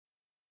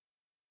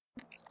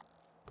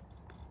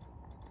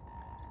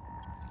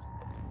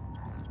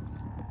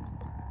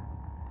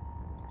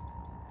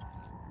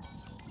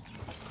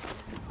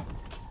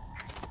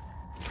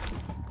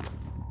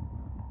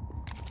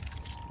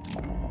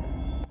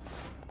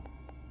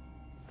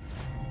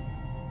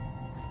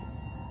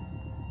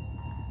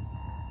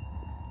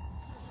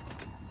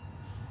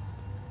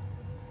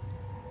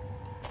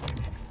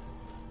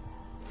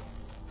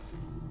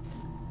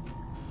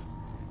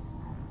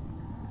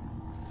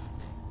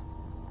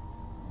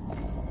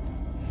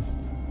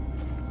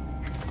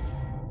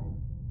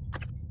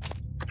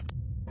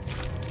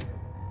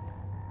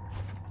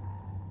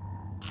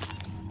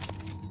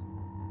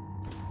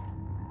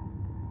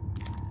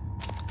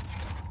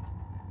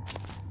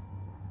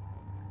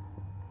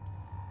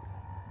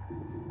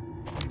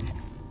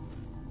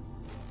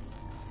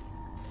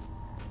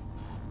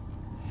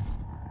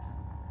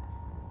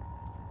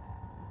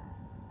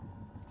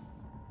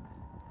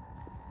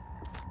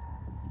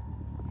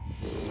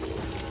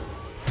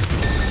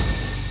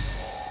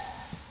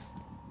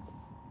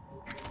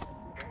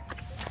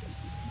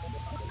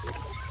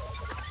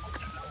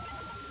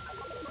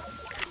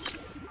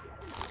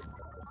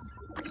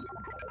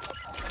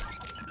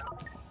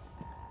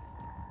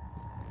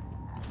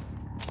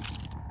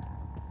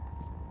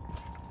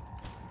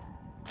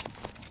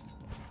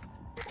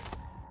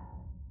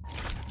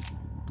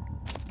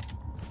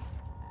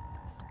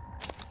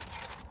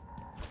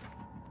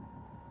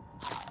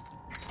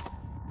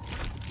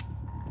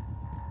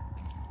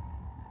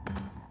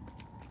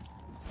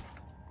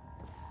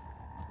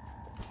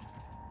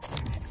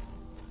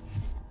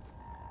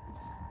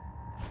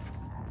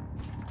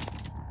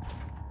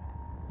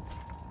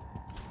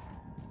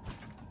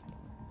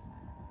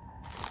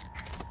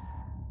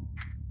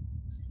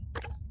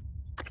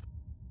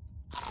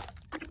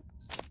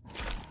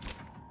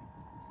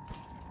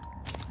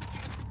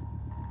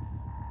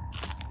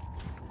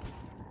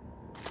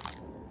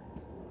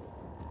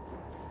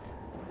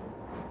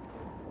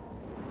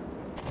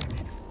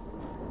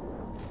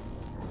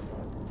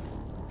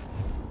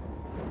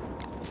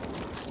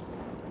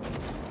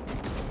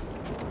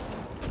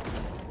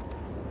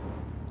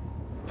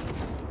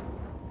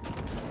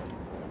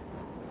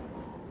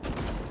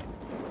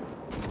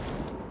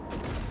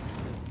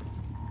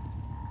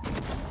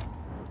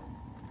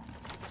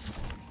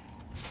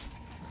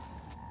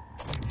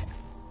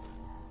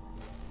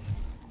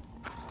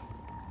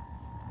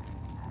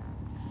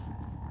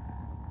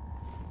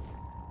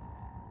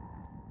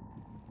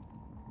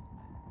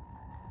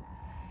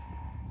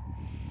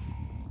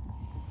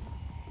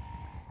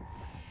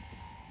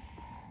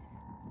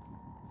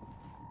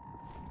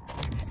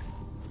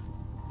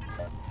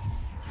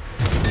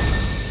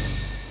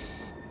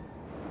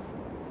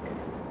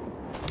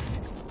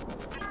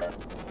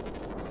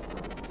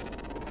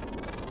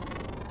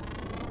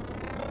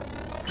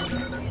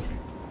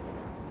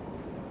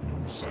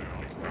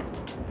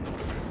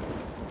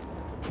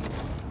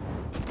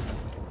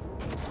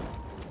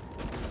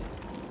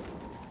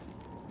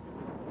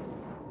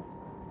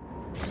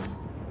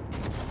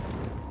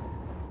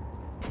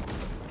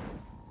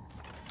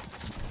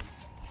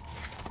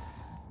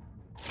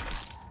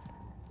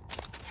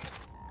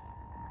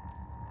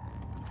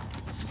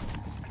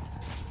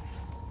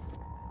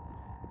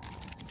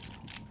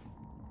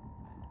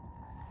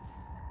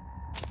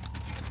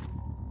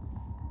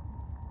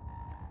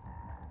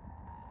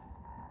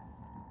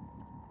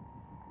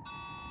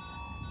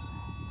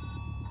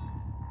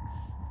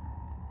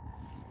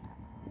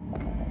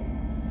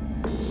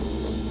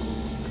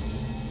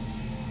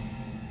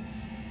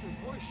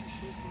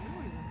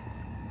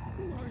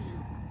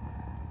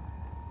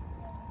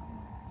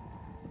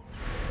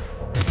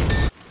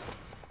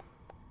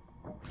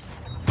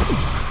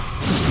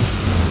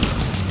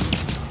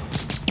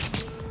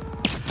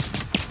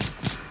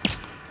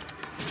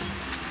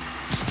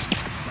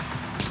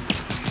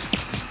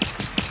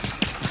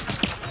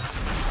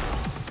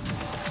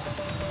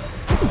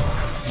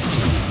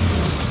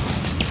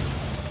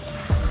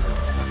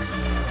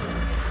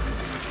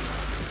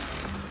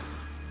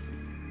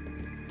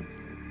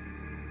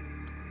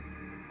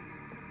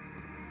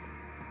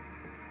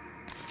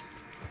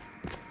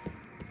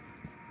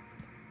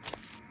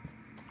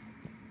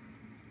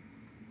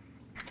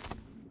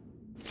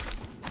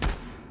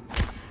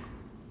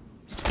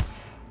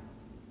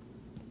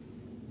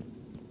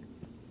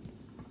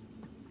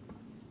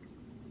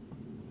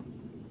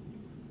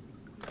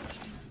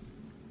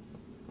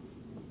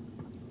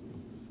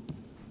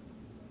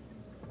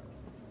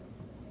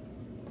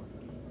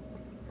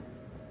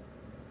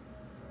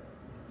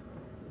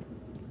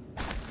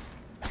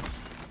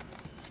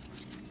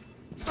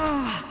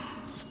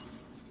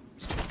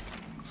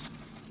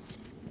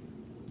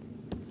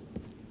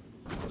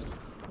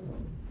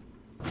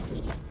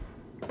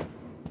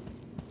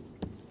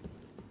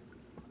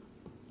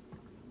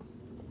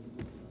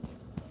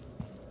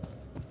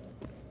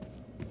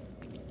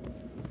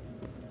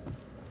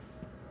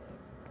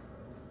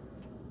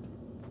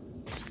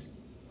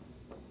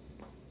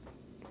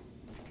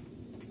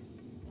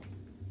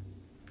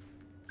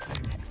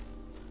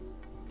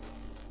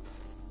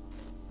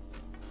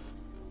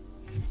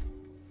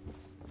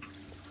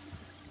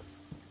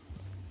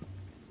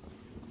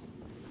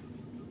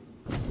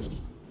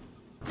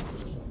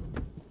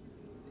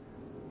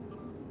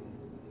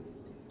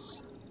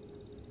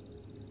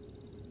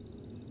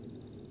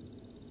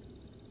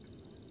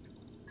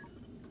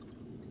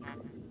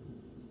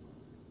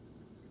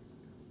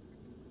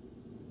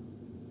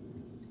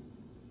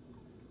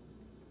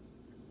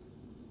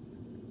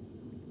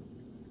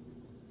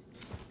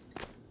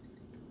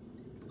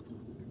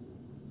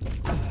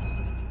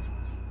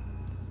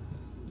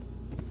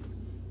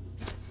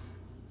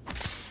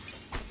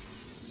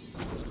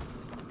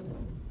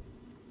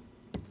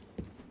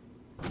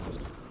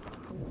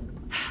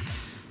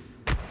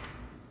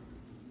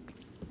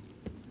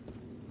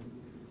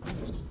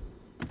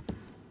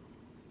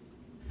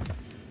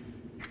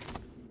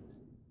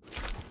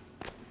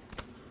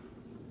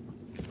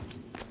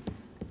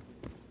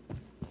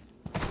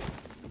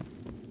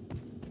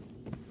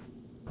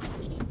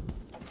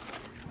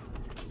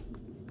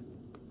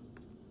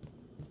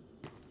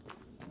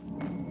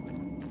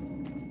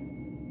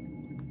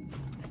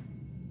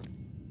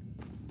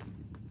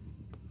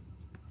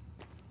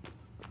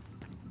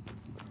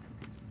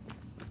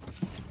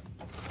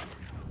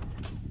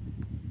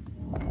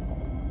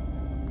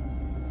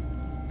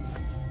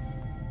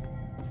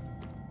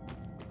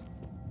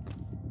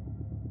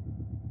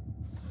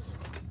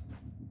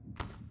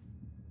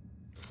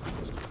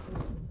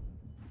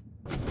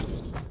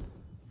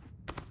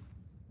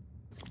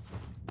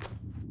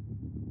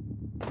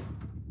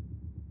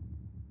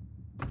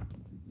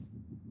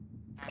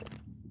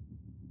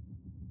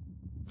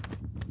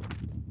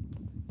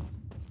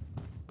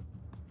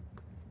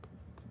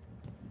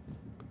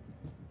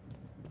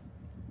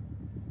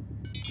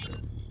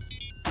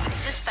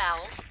is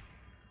Fowles.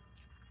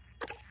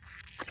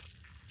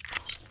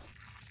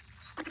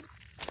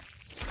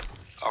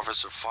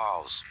 Officer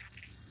Fowles.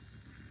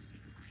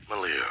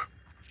 Malia,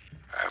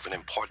 I have an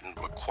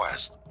important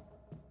request.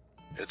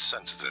 It's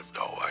sensitive,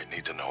 though. I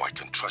need to know I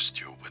can trust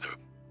you with a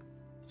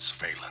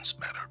surveillance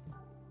matter.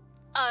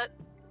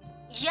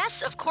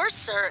 Yes, of course,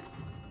 sir.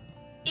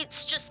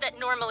 It's just that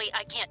normally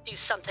I can't do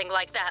something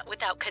like that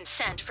without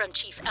consent from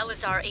Chief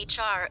Elazar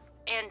HR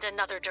and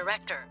another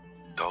director.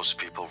 Those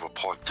people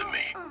report to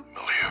me,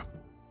 Malia.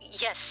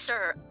 Yes,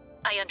 sir.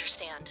 I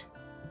understand.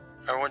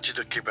 I want you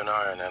to keep an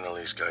eye on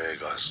Annalise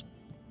Gallegos.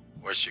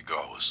 Where she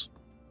goes,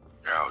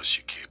 the house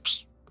she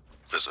keeps,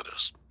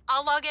 visitors.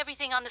 I'll log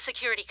everything on the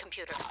security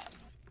computer.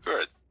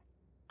 Good.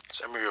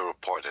 Send me a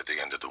report at the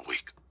end of the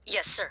week.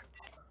 Yes, sir.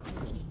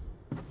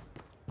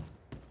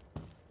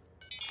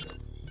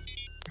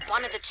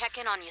 Wanted to check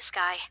in on you,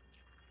 Sky.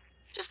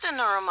 Just a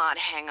neuromod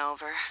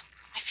hangover.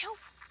 I feel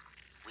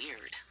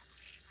weird.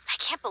 I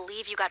can't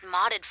believe you got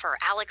modded for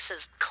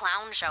Alex's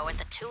clown show at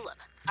the Tulip.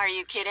 Are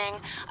you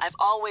kidding? I've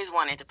always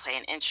wanted to play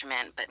an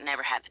instrument, but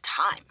never had the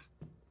time.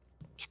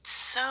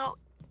 It's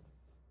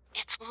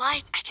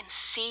like I can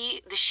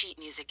see the sheet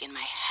music in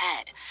my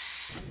head.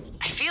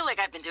 I feel like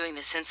I've been doing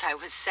this since I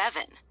was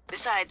 7.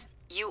 Besides,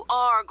 you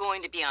are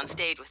going to be on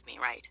stage with me,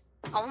 right?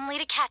 Only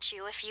to catch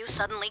you if you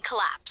suddenly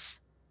collapse.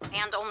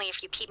 And only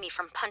if you keep me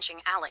from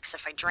punching Alex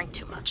if I drink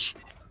too much.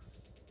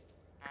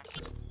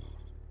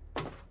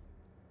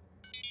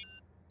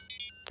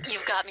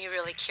 You've got me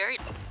really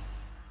curious.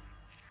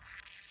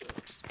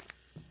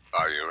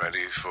 Are you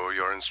ready for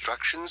your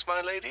instructions,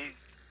 my lady?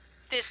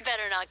 This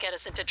better not get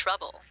us into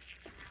trouble.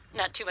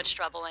 Not too much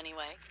trouble,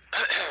 anyway.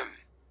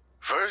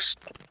 First,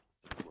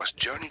 must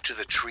journey to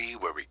the tree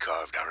where we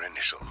carved our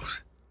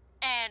initials.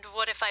 And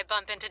what if I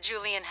bump into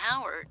Julian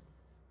Howard?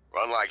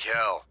 Run like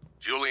hell.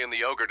 Julian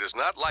the ogre does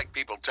not like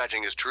people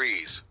touching his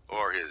trees,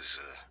 or his,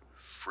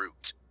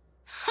 fruit.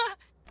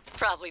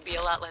 Probably be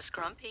a lot less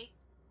grumpy.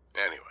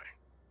 Anyway,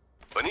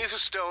 beneath a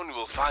stone you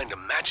will find a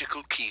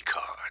magical key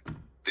card.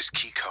 This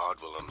key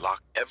card will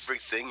unlock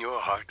everything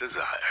your heart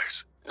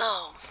desires.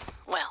 Oh,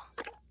 well,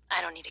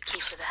 I don't need a key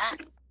for that.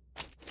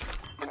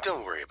 And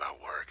don't worry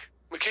about work.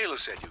 Michaela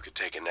said you could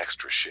take an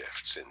extra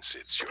shift since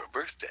it's your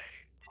birthday.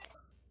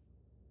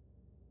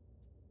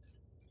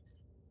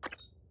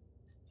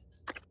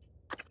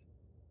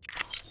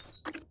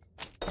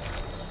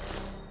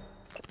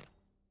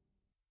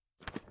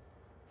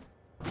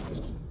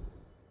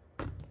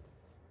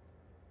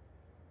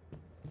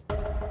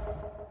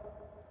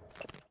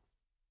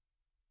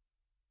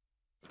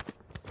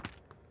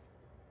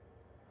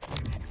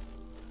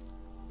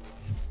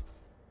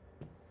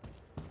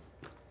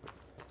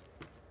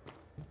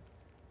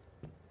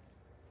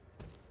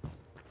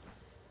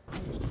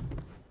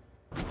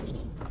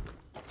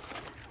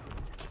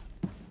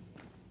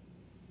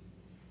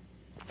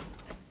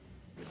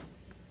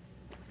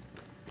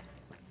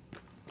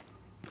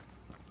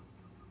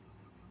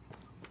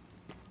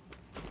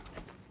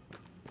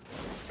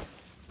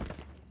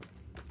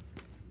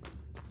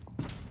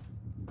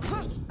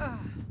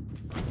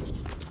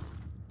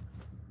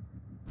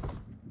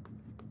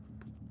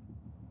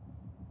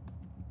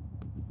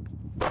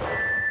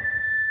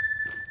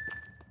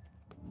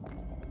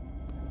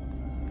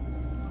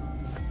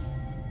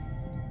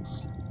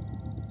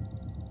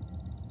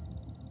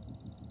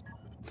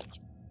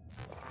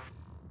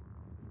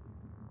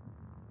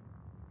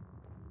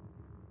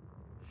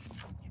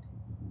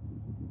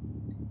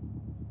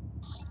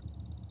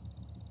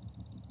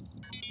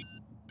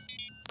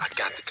 I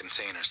got the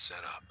container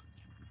set up.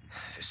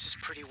 This is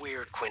pretty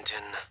weird,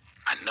 Quentin.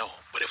 I know,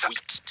 but if we...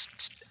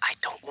 I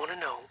don't want to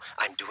know.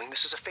 I'm doing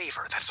this as a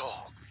favor, that's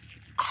all.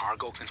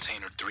 Cargo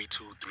container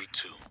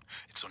 3232.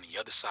 It's on the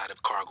other side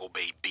of Cargo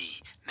Bay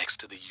B, next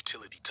to the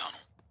utility tunnel.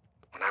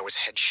 When I was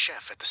head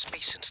chef at the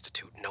Space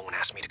Institute, no one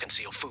asked me to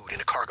conceal food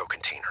in a cargo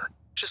container.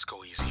 Just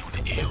go easy on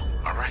the ill,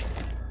 all right?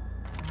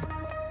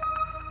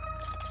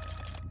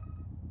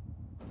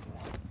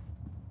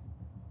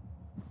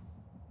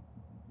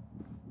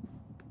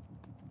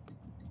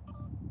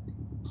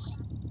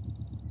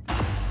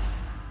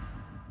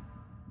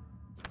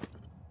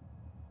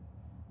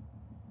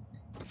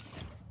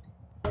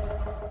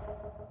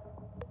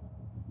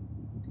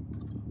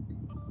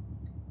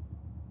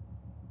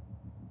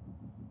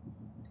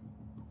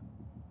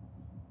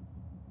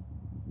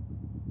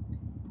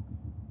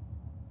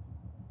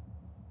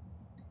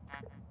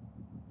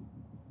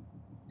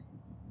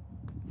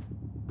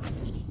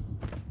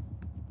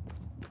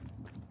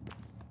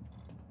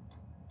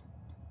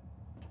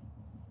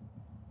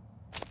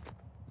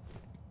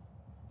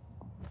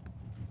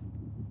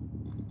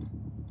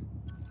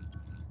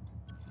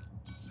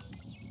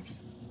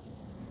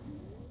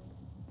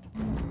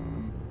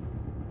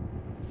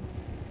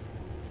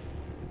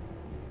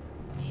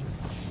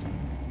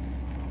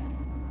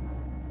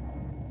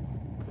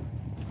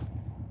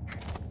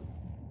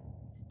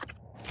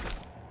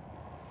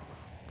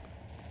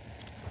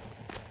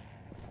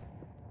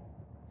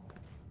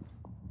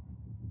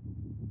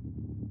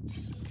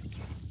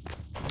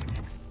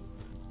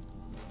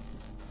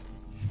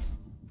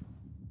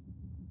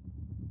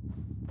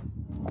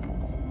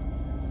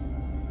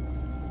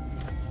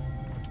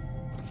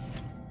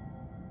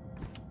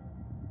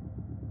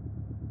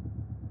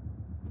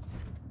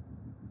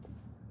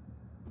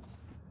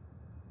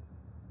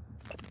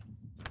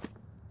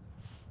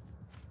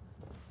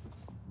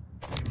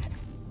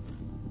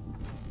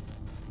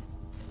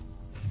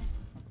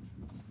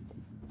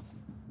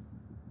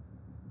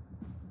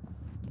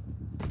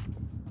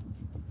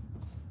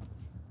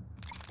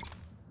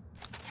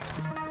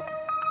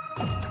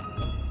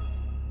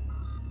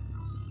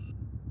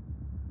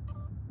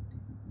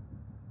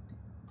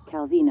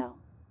 Salvino,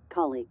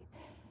 colleague.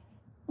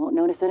 Won't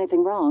notice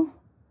anything wrong.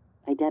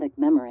 Eidetic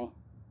memory.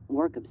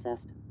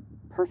 Work-obsessed.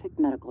 Perfect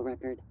medical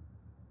record.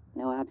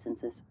 No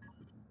absences.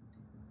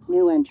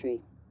 New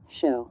entry.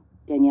 Show.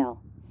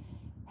 Danielle.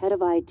 Head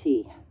of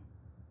IT.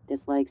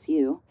 Dislikes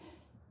you.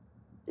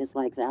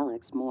 Dislikes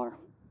Alex more.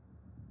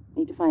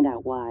 Need to find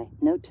out why.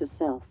 Note to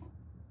self.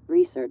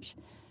 Research.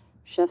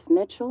 Chef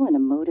Mitchell and a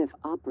motive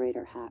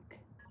operator hack.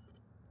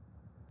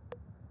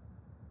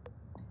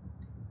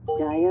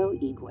 Dio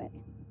Igwe.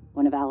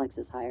 One of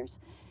Alex's hires.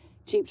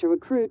 Cheap to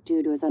recruit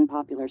due to his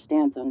unpopular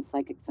stance on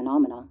psychic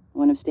phenomena.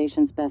 One of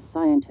Station's best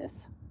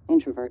scientists.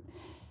 Introvert.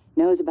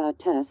 Knows about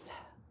Tess.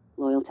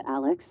 Loyal to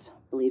Alex.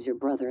 Believes your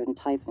brother and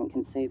Typhon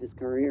can save his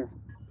career.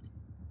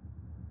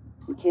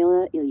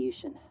 Michaela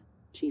Ilyushin.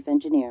 Chief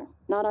engineer.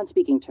 Not on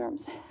speaking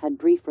terms. Had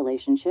brief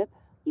relationship.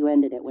 You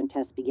ended it when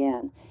Tess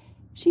began.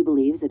 She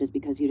believes it is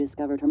because you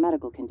discovered her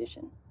medical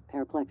condition.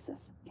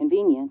 Paraplexis.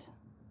 Convenient,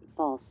 but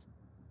false.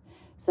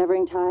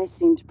 Severing ties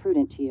seemed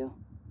prudent to you.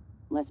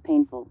 Less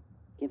painful,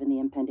 given the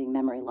impending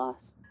memory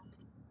loss.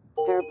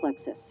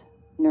 Paraplexis.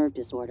 Nerve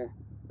disorder.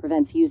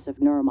 Prevents use of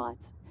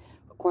neuromods.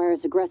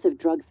 Requires aggressive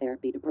drug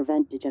therapy to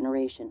prevent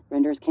degeneration.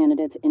 Renders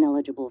candidates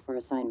ineligible for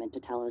assignment to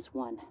Talos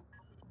 1.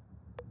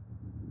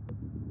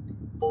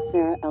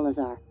 Sarah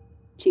Elazar,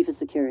 Chief of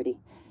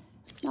Security.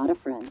 Not a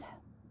friend.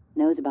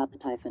 Knows about the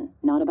Typhon.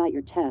 Not about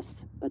your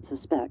tests, but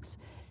suspects.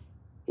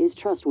 Is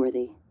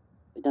trustworthy,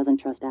 but doesn't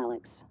trust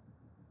Alex.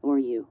 Or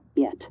you,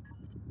 yet.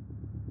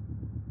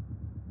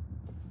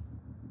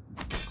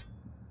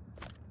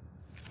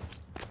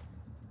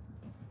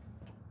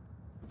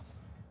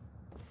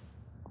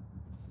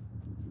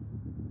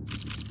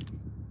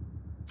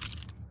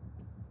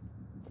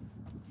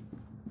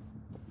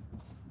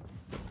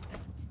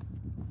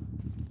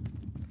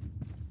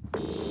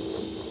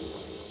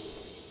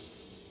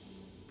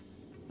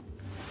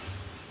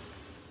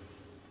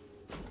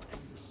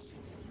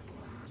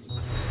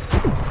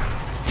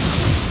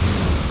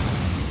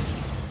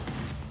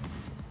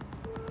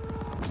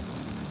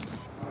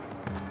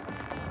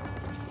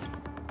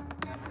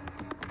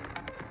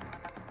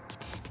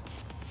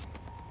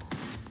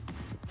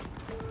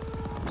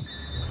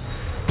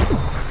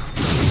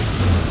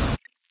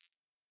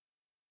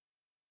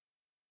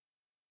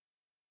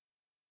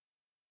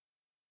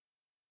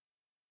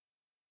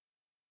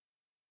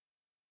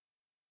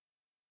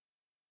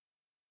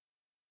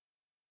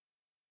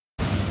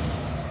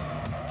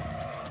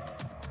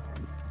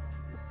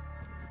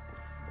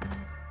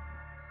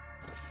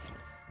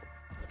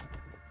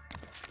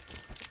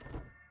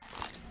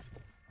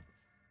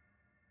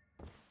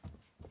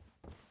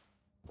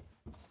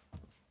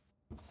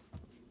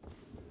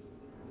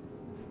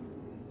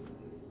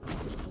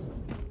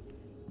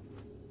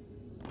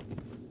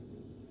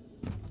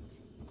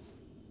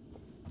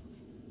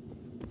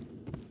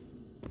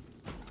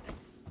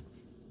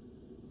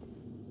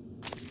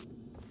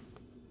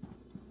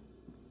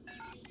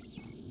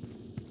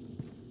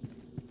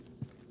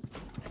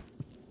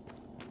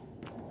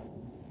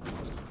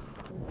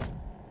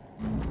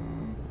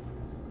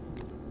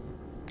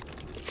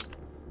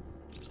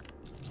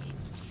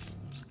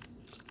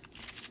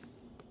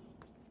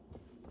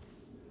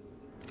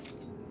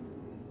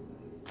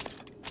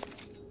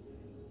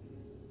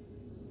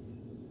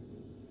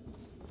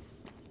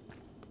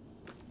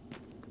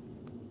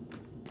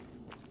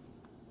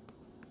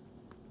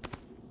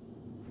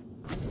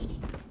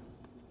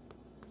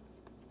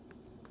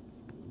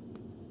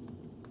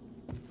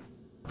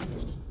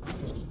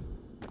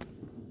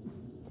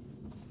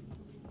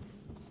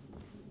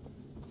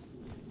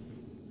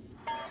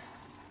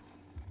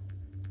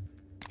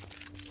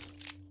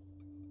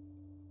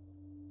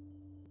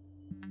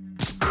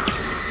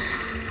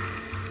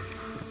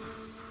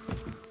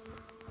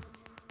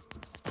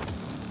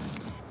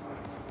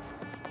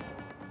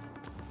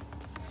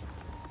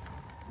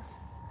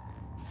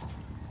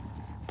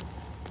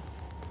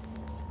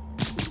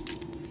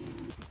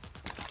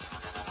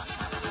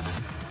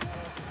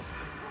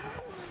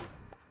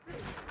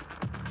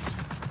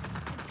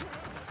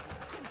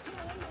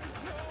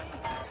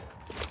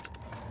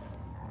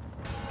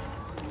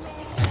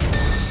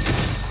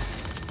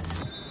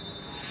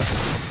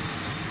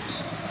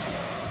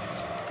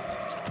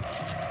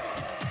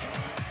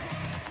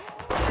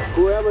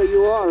 Whoever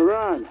you are,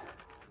 run.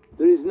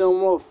 There is no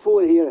more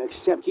fool here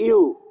except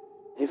you.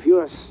 If you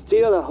are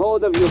still a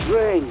hold of your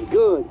brain,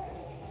 good.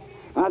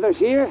 Others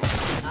here?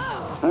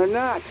 Or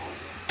not?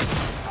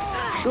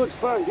 Shoot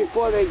first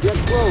before they get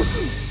close.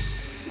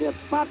 They're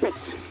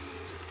puppets.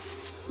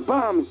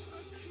 Bombs.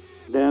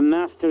 Their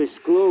master is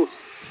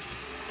close.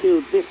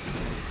 Kill this,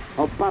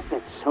 or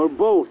puppets, or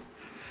both.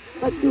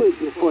 But do it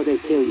before they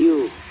kill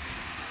you.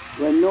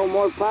 When no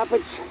more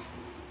puppets,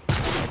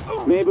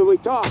 maybe we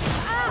talk.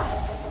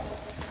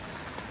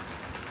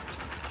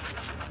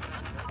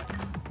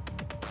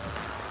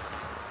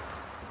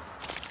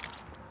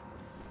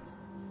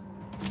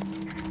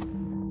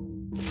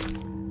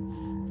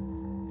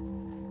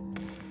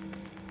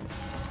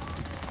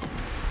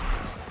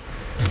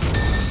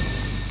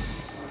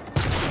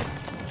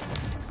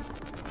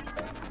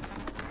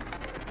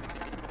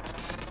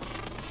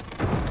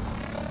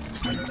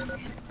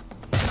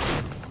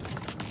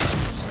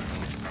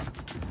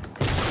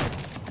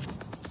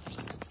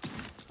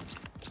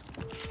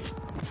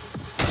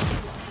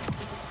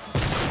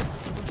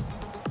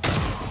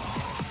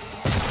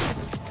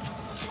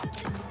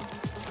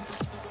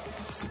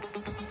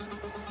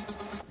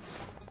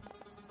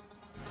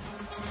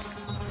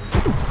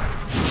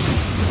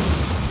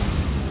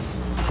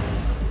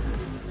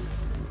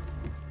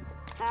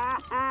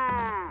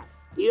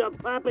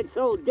 puppet's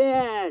all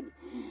dead.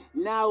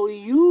 Now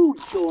you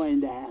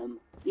join them.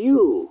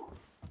 You.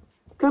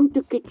 Come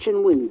to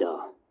kitchen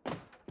window.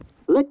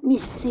 Let me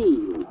see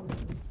you.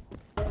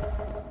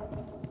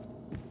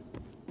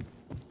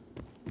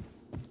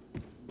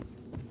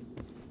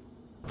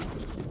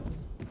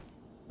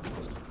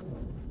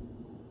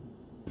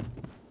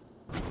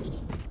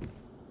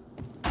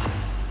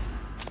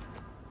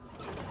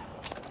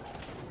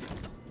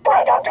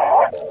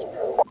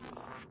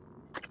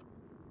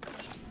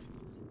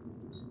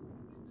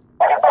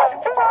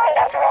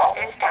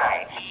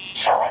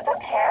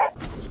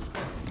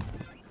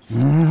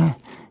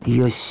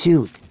 Your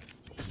suit.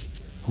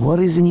 What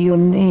is in your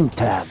name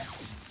tag?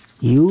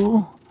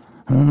 You?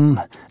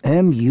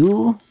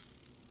 M.U.?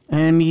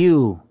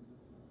 M.U.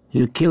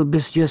 You killed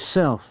this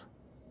yourself.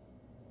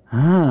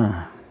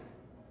 Ah.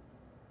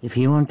 If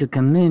you want to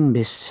come in,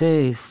 be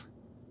safe.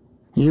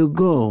 You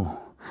go.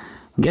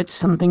 Get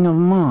something of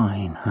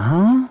mine,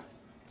 huh?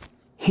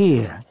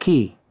 Here,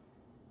 key.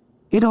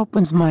 It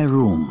opens my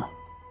room.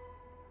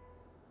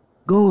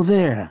 Go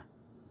there.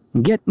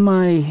 Get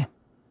my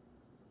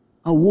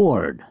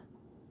award.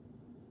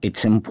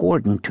 It's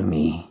important to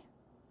me.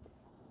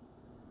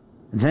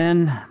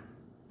 Then,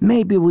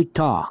 maybe we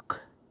talk.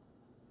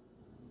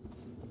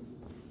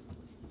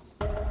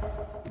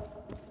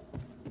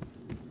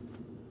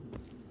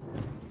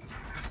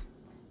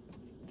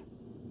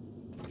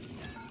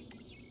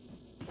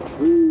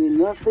 Bring me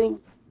nothing,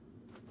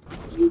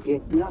 you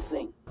get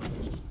nothing.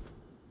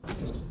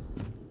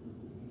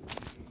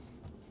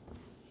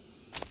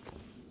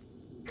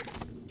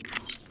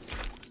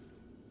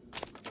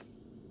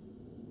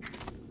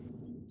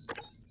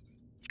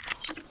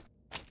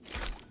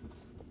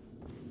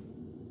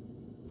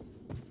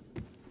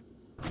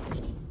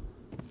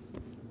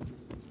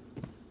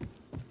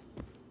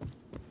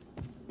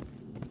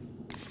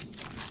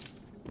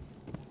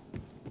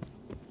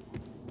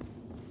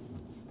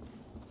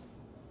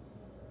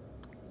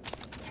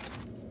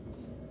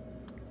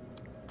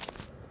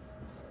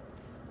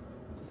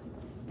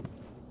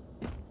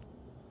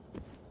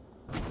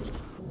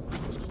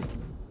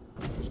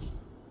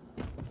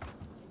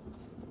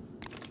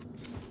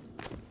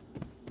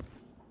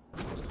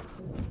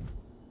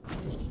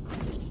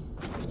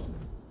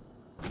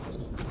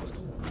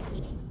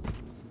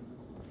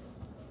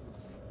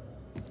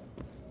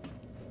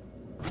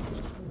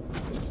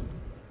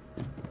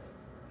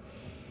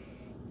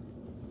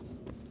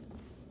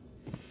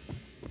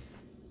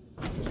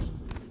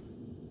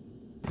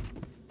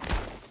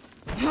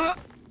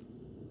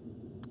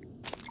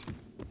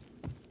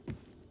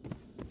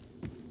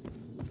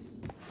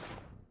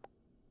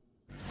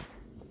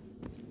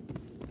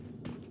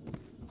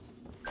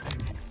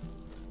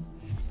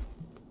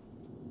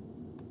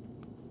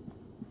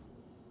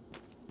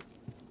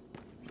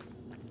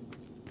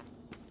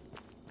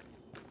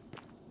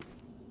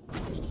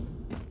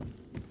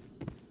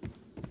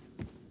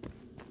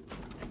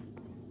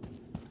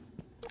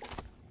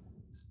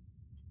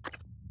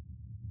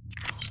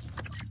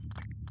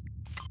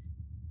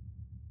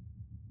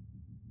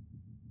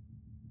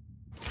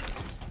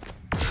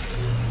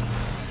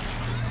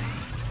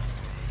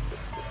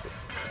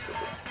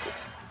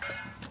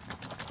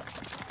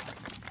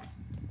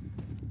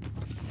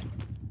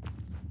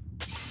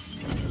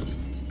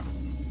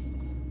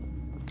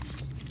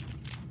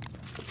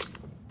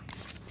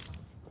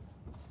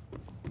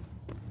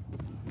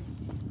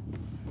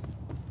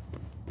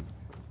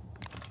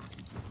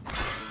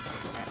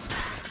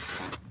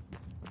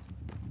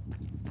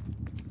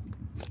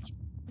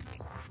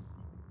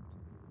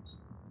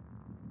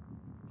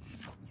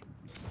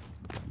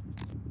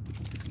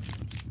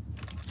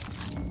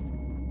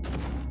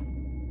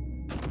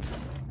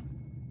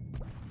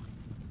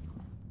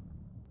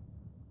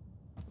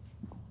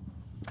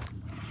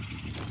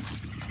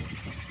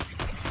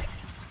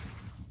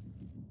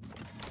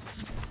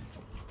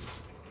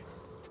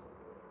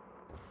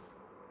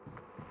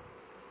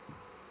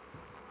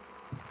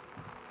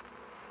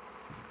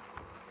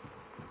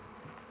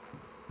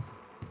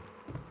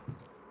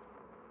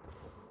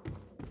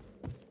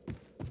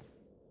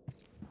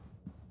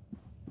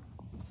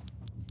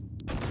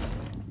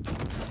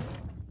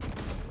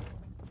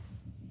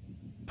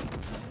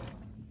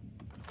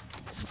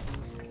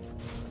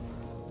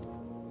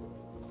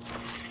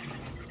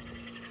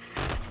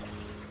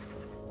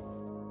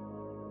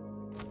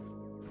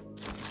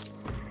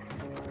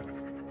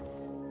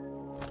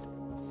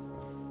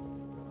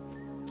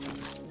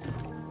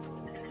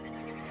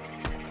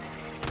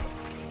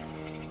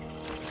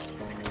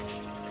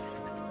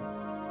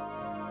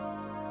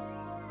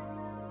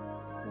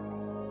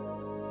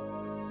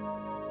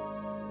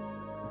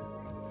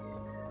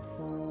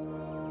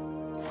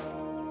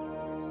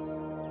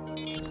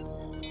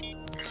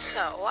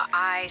 So,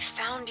 I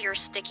found your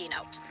sticky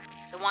note.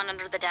 The one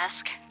under the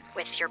desk,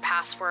 with your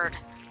password.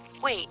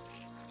 Wait,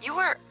 you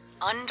were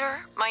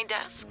under my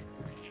desk?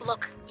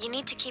 Look, you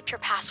need to keep your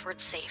password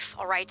safe,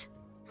 alright?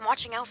 I'm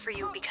watching out for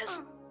you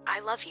because I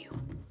love you.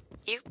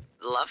 You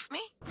love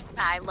me?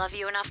 I love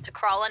you enough to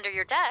crawl under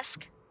your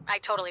desk. I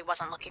totally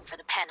wasn't looking for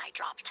the pen I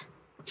dropped.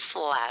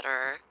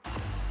 Flatterer.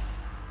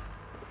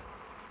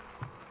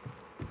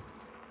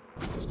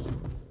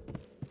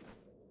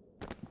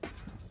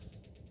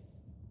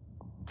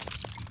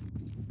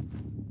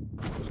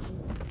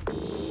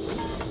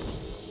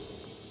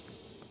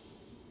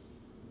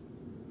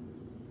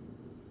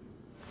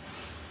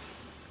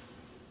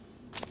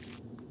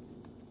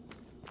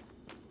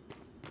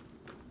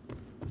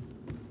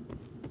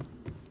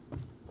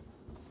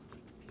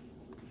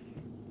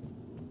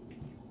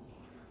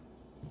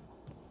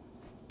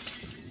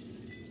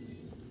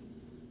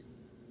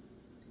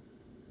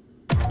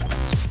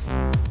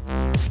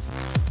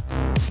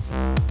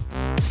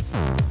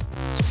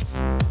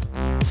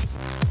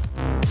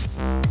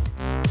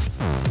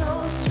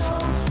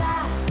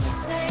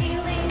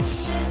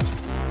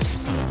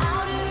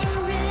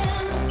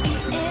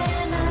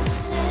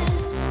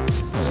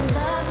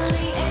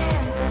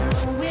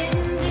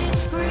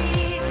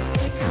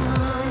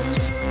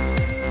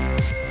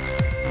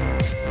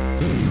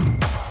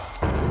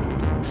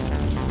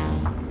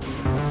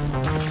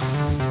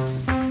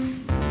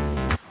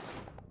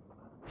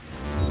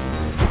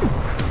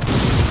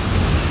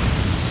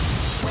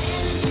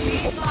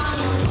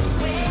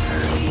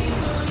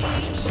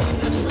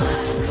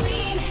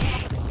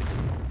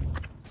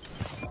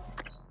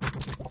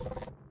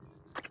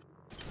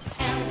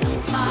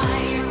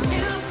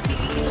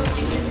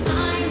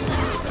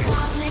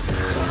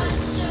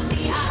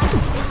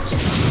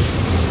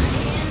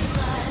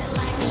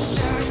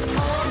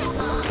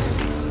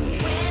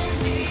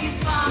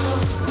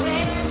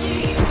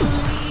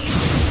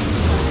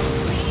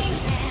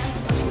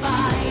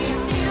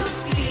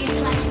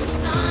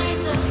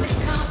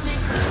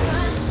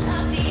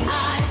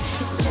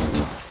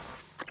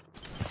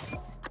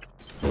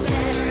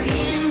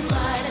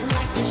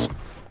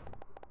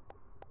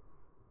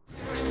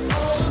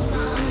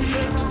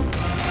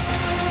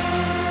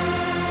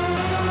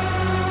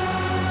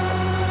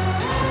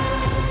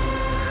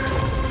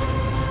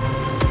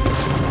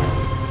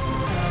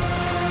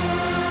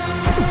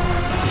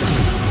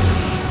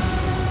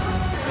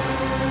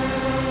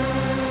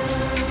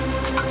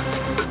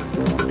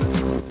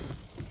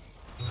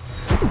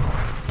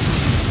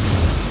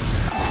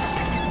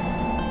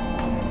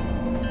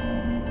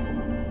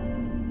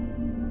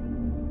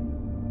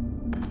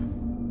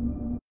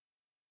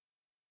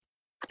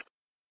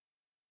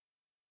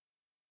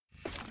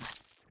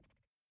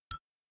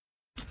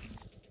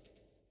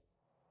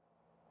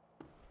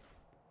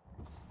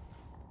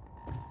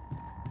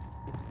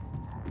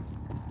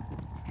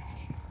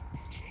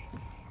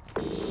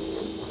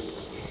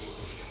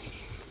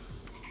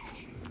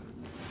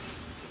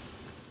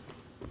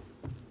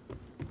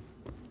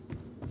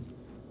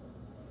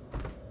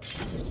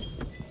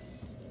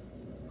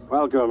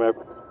 Welcome,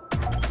 everyone.